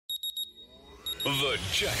The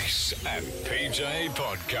Jace and PJ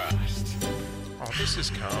Podcast. Oh, this is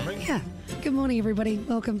calming. Yeah. Good morning, everybody.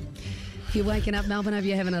 Welcome. If you're waking up, Melbourne, hope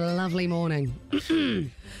you're having a lovely morning.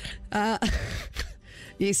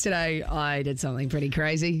 Yesterday, I did something pretty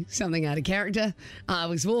crazy, something out of character. I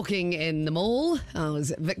was walking in the mall. I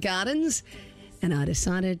was at Vic Gardens, and I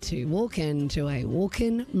decided to walk into a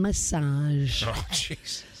walk-in massage. Oh,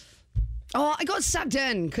 jeez. Oh, I got sucked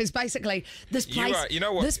in because basically this place, You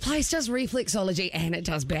know what? This place does reflexology and it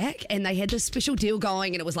does back, and they had this special deal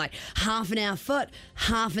going, and it was like half an hour foot,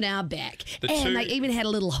 half an hour back, they even had a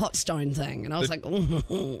little hot stone thing, and I was like,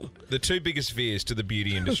 oh. The two biggest fears to the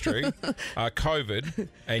beauty industry are COVID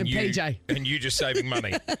and you, PJ. and you just saving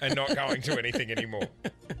money and not going to anything anymore.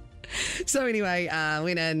 So anyway,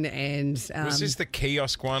 went in and Was this the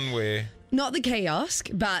kiosk one where? not the kiosk,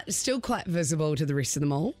 but still quite visible to the rest of the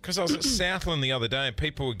mall. Because I was at Southland the other day and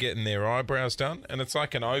people were getting their eyebrows done, and it's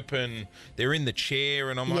like an open, they're in the chair,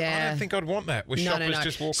 and I'm like, I don't think I'd want that with shoppers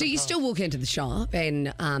just walking So you past. still walk into the shop,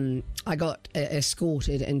 and I got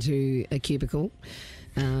escorted into a cubicle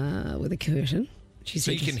with a curtain. She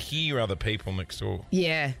So said, you can hear other people next door.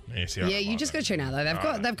 Yeah. Yeah, see, I Yeah, don't you like just that. got to tune out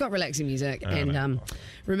though. They've got relaxing music, and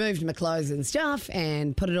removed my clothes and stuff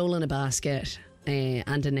and put it all in a basket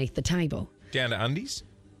underneath the table. Down to undies?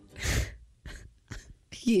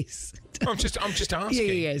 Yes. I'm just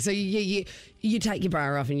asking. Yeah. So you take your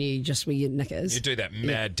bra off and you just wear your knickers. You do that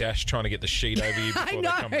mad dash trying to get the sheet over you before I they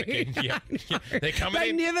know. come back in. Yeah. They're coming They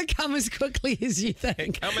in. never come as quickly as you think.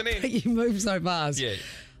 They're coming in. But you move so fast. Yeah.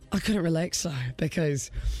 I couldn't relax though,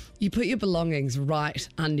 because you put your belongings right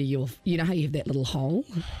under your. You know how you have that little hole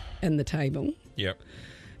in the table, Yep.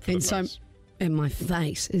 and my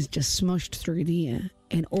face is just smushed through there,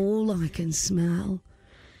 and all I can smell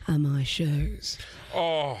are my shoes.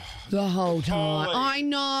 Oh, The whole time. Holly. I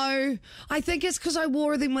know. I think it's because I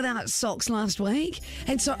wore them without socks last week.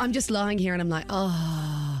 And so I'm just lying here and I'm like,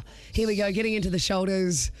 oh, here we go, getting into the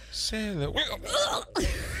shoulders. Sailor.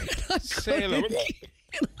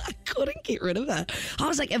 I couldn't get rid of it. I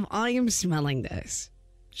was like, if I am smelling this,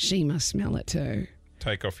 she must smell it too.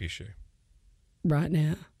 Take off your shoe. Right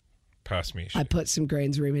now. Pass me a shoe. I put some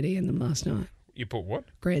Grand's Remedy in them last night. You put what?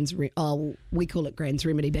 We call it Grand's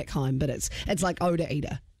Remedy back home, but it's like Oda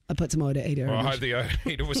Eater. I put some Oda Eater Well, I in hope the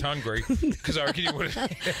eater was hungry because I reckon you would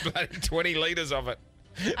have had bloody 20 litres of it.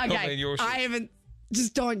 Okay, in your shoes. I haven't.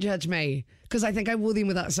 Just don't judge me, because I think I wore them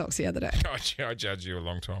without socks the other day. I judged you a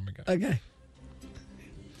long time ago. Okay.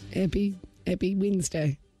 Happy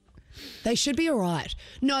Wednesday. They should be all right.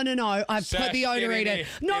 No. I've Sash, put the get in odor here.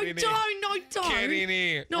 No, Get in don't. here. No, don't. Get in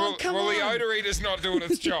here. No, come on. Well, the odour eater's not doing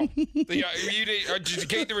its job. Did you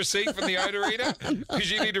keep the receipt from the odour eater? Because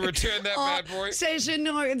you need to return that bad boy. Sasha,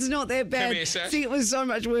 no, it's not that bad. Come here, Sash. See, it was so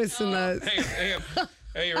much worse than this. Hang on.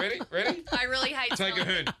 Are you ready? Ready? I really hate Take a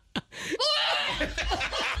smelling. hoon.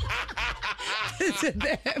 Is it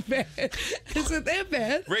that bad? Is it that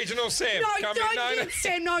bad? Regional Sam. No, come don't in. No. get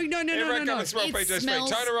Sam. No. Everyone come and smell It PJ's feet. smells-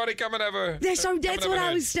 Tony Roddy, come and have a... That's what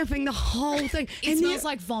I was sniffing the whole thing. It smells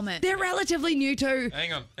like vomit. They're relatively new too.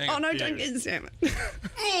 Hang on. Oh no, Yeah. don't get Sam.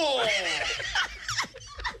 Oh!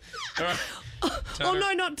 All right. Oh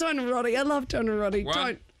no, not Tony Roddy. I love Tony Roddy.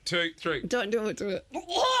 1, 2, 3. Don't do it to it.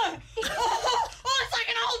 Oh, it's like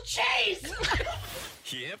an old cheese.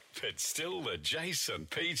 Yep, it's still the Jace and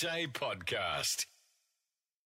PJ Podcast.